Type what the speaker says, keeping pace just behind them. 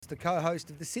the co-host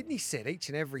of the Sydney Set each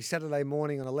and every Saturday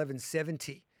morning on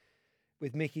 11:70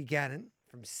 with Mickey Gannon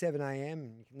from 7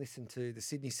 a.m. You can listen to the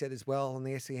Sydney Set as well on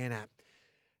the SEN app.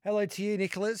 Hello to you,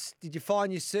 Nicholas. Did you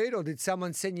find your suit or did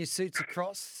someone send your suits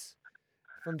across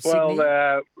from Sydney?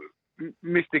 Well,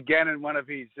 Mr. Gannon, one of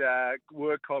his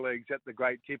work colleagues at the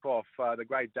Great Tip-Off, the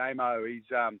Great Damo,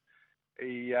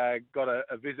 he got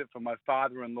a visit from my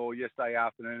father-in-law yesterday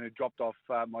afternoon who dropped off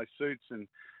my suits, and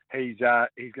he's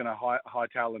going to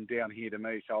hightail them down here to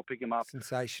me. So I'll pick them up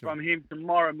Sensational. from him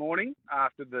tomorrow morning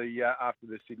after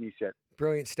the Sydney Set.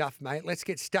 Brilliant stuff, mate. Let's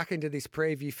get stuck into this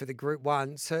preview for the Group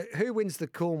 1. So who wins the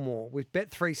Coolmore? With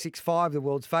Bet365, the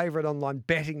world's favourite online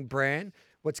betting brand.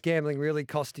 What's gambling really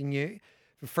costing you?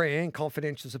 For free and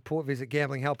confidential support, visit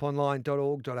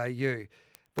gamblinghelponline.org.au.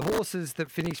 The horses that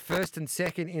finished first and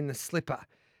second in the Slipper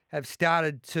have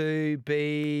started to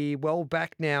be well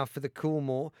back now for the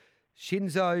Coolmore.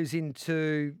 Shinzo's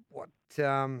into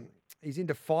he's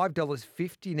into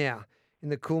 $5.50 now in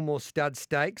the Coolmore Stud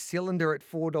Stakes. Cylinder at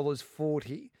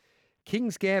 $4.40.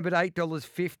 King's Gambit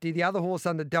 $8.50. The other horse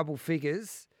under double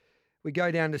figures. We go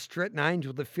down to Stretton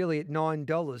Angel, the filly, at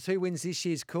 $9. Who wins this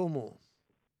year's Coolmore?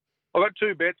 I've got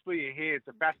two bets for you here. It's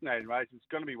a fascinating race. It's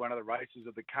going to be one of the races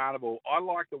of the carnival. I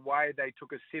like the way they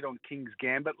took a sit on King's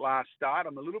Gambit last start.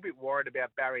 I'm a little bit worried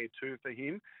about Barrier 2 for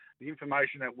him. The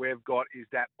information that we've got is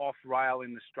that off-rail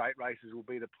in the straight races will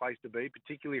be the place to be,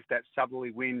 particularly if that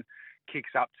southerly wind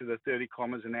kicks up to the 30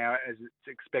 kilometres an hour as it's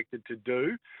expected to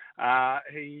do.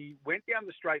 He went down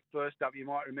the straight first up. You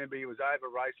might remember he was over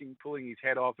racing, pulling his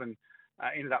head off, and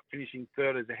ended up finishing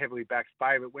third as a heavily backed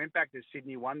favourite. Went back to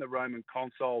Sydney, won the Roman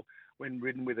Console when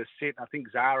ridden with a sit. I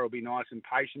think Zara will be nice and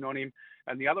patient on him.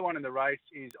 And the other one in the race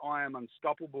is I Am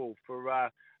Unstoppable for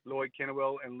Lloyd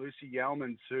Kennewell and Lucy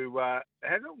Yeomans, who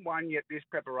hasn't won yet this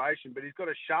preparation, but he's got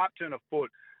a sharp turn of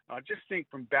foot. I just think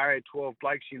from Barrier 12,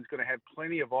 Blake Shin's going to have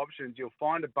plenty of options. You'll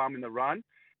find a bum in the run,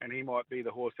 and he might be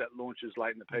the horse that launches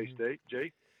late in the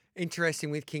PSG.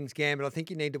 Interesting with King's Gambit. I think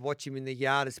you need to watch him in the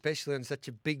yard, especially on such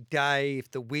a big day, if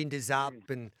the wind is up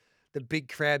and the big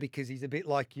crowd, because he's a bit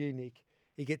like you, Nick.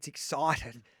 He gets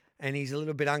excited and he's a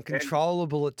little bit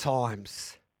uncontrollable at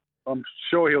times. I'm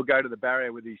sure he'll go to the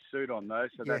barrier with his suit on, though,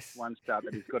 so Yes. That's one start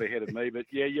that he's got ahead of me. But,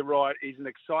 yeah, you're right. He's an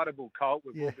excitable colt.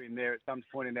 We've all been there at some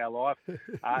point in our life.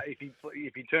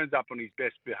 If he turns up on his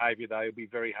best behaviour, though, he'll be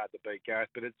very hard to beat, Gareth.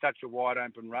 But it's such a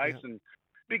wide-open race, and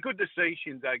be good to see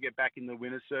Shinzo get back in the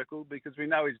winner's circle because we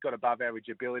know he's got above-average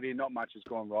ability. Not much has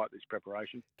gone right this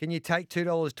preparation. Can you take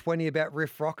 $2.20 about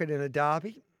Riff Rocket in a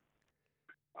derby?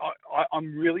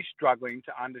 I'm really struggling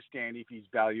to understand if he's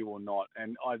value or not,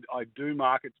 and I do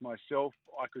markets myself.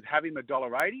 I could have him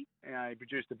 $1.80. He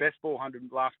produced the best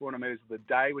last 400 metres of the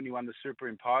day when he won the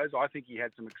Superimpose. I think he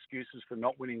had some excuses for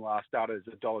not winning last start as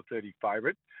a $1.30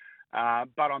 favourite.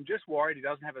 But I'm just worried he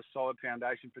doesn't have a solid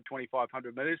foundation for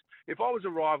 2,500 metres. If I was a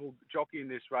rival jockey in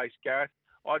this race, Gareth,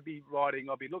 I'd be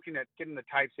looking at getting the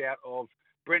tapes out of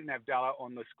Brenton Avdulla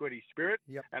on the Squiddy Spirit,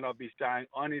 and I'd be saying,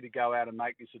 I need to go out and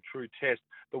make this a true test.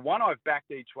 The one I've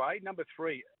backed each way, number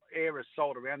 3, Air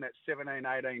Assault, around that $17,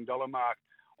 $18 mark.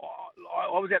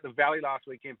 I was at the Valley last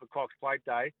weekend for Cox Plate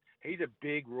Day. He's a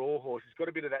big, raw horse. He's got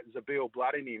a bit of that Zabeel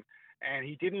blood in him, and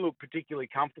he didn't look particularly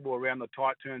comfortable around the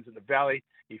tight turns of the Valley.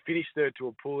 He finished third to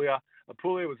Apulia.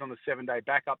 Apulia was on the 7-day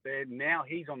backup there. Now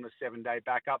he's on the 7-day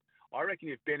backup. I reckon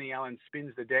if Benny Allen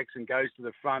spins the decks and goes to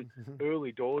the front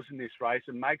early doors in this race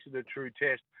and makes it a true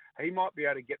test, he might be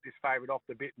able to get this favourite off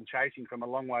the bit and chasing from a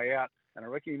long way out. And I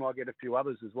reckon he might get a few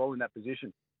others as well in that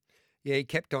position. Yeah, he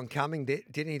kept on coming,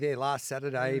 didn't he, there last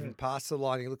Saturday, even past the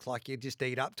line. He looked like he'd just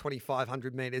eat up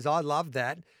 2,500 metres. I love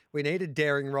that. We need a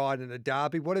daring ride in a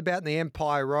derby. What about in the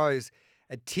Empire Rose?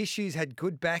 Tissue's had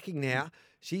good backing now.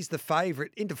 She's the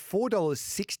favourite, into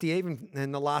 $4.60 even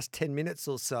in the last 10 minutes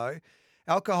or so.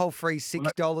 Alcohol-free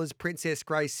 $6, Princess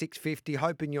Grace $6.50,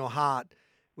 Hope in Your Heart.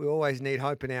 We always need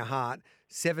hope in our heart,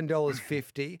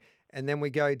 $7.50. And then we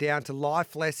go down to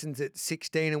Life Lessons at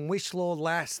 $16. And Wishlaw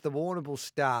Lass, the Warrnambool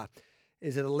Star,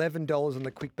 is at $11 on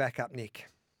the quick backup, Nick.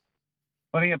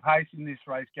 Plenty of pace in this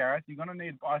race, Gareth. You're going to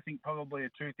need, I think, probably a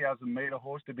 2,000-metre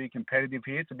horse to be competitive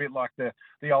here. It's a bit like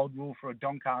the old rule for a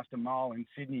Doncaster mile in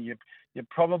Sydney. You're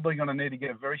probably going to need to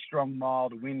get a very strong mile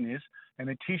to win this. And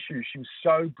the Tissue, she was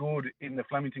so good in the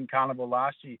Flemington Carnival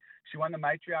last year. She won the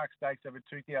Matriarch Stakes over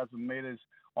 2,000 metres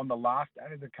on the last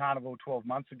day of the Carnival 12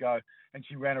 months ago, and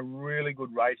she ran a really good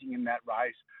rating in that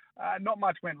race. Not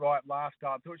much went right last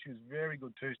start. I thought she was very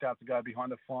good 2 starts ago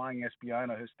behind the Flying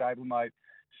Espiona, her stablemate.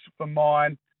 For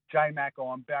mine, J-Mac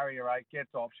on, barrier 8,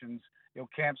 gets options. He'll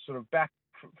camp sort of back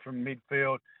from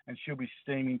midfield, and she'll be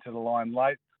steaming to the line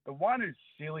late. The one who's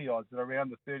silly odds at around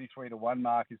the 33 to 1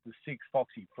 mark is the 6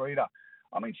 Foxy Frida.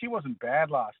 I mean, she wasn't bad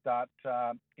last start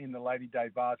in the Lady Day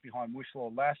Vars behind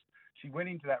Wishlaw Lass. She went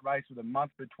into that race with a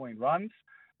month between runs.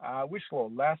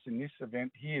 Wishlaw Lass in this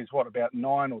event here is about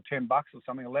 $9 or $10 or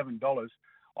something, $11.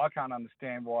 I can't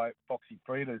understand why Foxy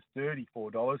Frida is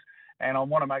 $34. And I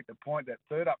want to make the point that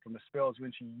third up from the spells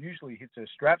when she usually hits her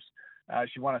straps.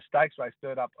 She won a stakes race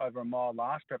third up over a mile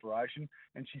last preparation,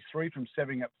 and she's 3 from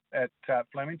 7 at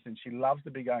Flemington. She loves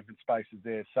the big open spaces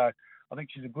there. So I think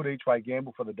she's a good each-way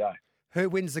gamble for the day. Who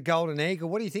wins the Golden Eagle?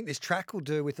 What do you think this track will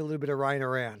do with a little bit of rain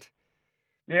around?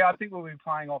 Yeah, I think we'll be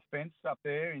playing off fence up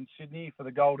there in Sydney for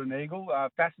the Golden Eagle.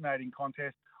 Fascinating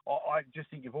contest. I just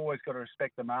think you've always got to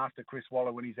respect the master, Chris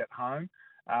Waller, when he's at home.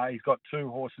 He's got 2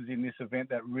 horses in this event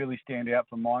that really stand out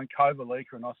for mine,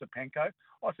 Kovalika and Osipenko.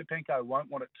 Osipenko won't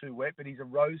want it too wet, but he's a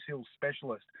Rose Hill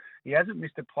specialist. He hasn't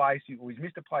missed a place. He's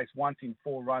missed a place once in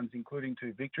 4 runs, including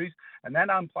 2 victories. And that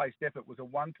unplaced effort was a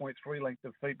 1.3 length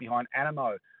of feet behind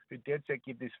Animo, who dead set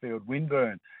give this field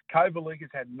windburn.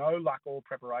 Kovalika's had no luck all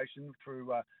preparation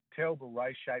through terrible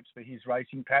race shapes for his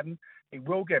racing pattern. He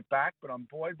will get back, but I'm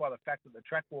buoyed by the fact that the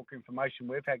track walk information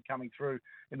we've had coming through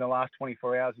in the last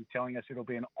 24 hours is telling us it'll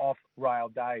be an off-rail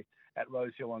day at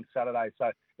Rose Hill on Saturday.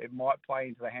 So it might play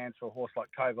into the hands for a horse like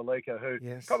Kovalika, who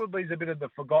probably is a bit of the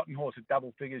forgotten horse at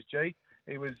double figures, G.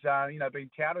 He was, being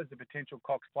touted as a potential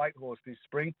Cox Plate horse this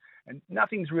spring, and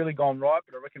nothing's really gone right,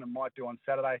 but I reckon it might do on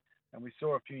Saturday. And we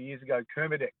saw a few years ago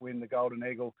Kermadec win the Golden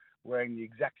Eagle wearing the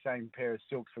exact same pair of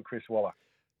silks for Chris Waller.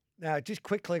 Now, just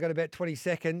quickly, got about 20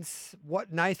 seconds.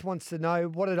 What Nath wants to know,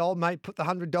 what did old mate put the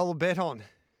 $100 bet on?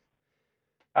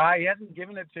 He hasn't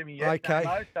given it to me yet. Okay.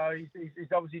 No, so he's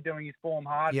obviously doing his form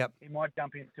hard. Yep. He might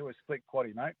jump into a split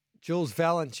quaddie, mate. Jules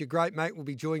Valance, your great mate, will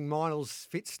be joining Miles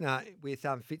Fitzner with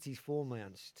Fitzy's Form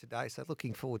Lounge today. So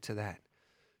looking forward to that.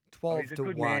 12 to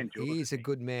 1. Man, Jules, he is a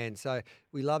good man. So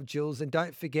we love Jules. And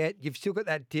don't forget, you've still got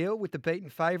that deal with the beaten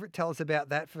favourite. Tell us about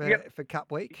that for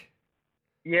Cup Week.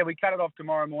 Yeah, we cut it off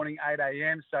tomorrow morning, 8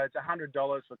 a.m. So it's $100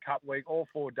 for Cup Week, all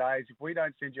 4 days. If we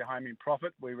don't send you home in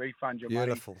profit, we refund your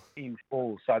money in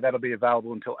full. So that'll be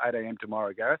available until 8 a.m.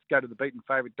 tomorrow, Gareth. Go to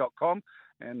thebeatenfavourite.com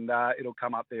and it'll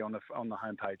come up there on the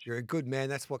homepage. You're a good man.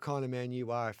 That's what kind of man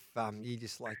you are. If you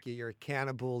just you're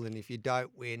accountable, and if you don't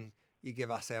win, you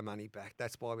give us our money back.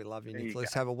 That's why we love you,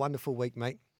 Nicholas. Have a wonderful week, mate.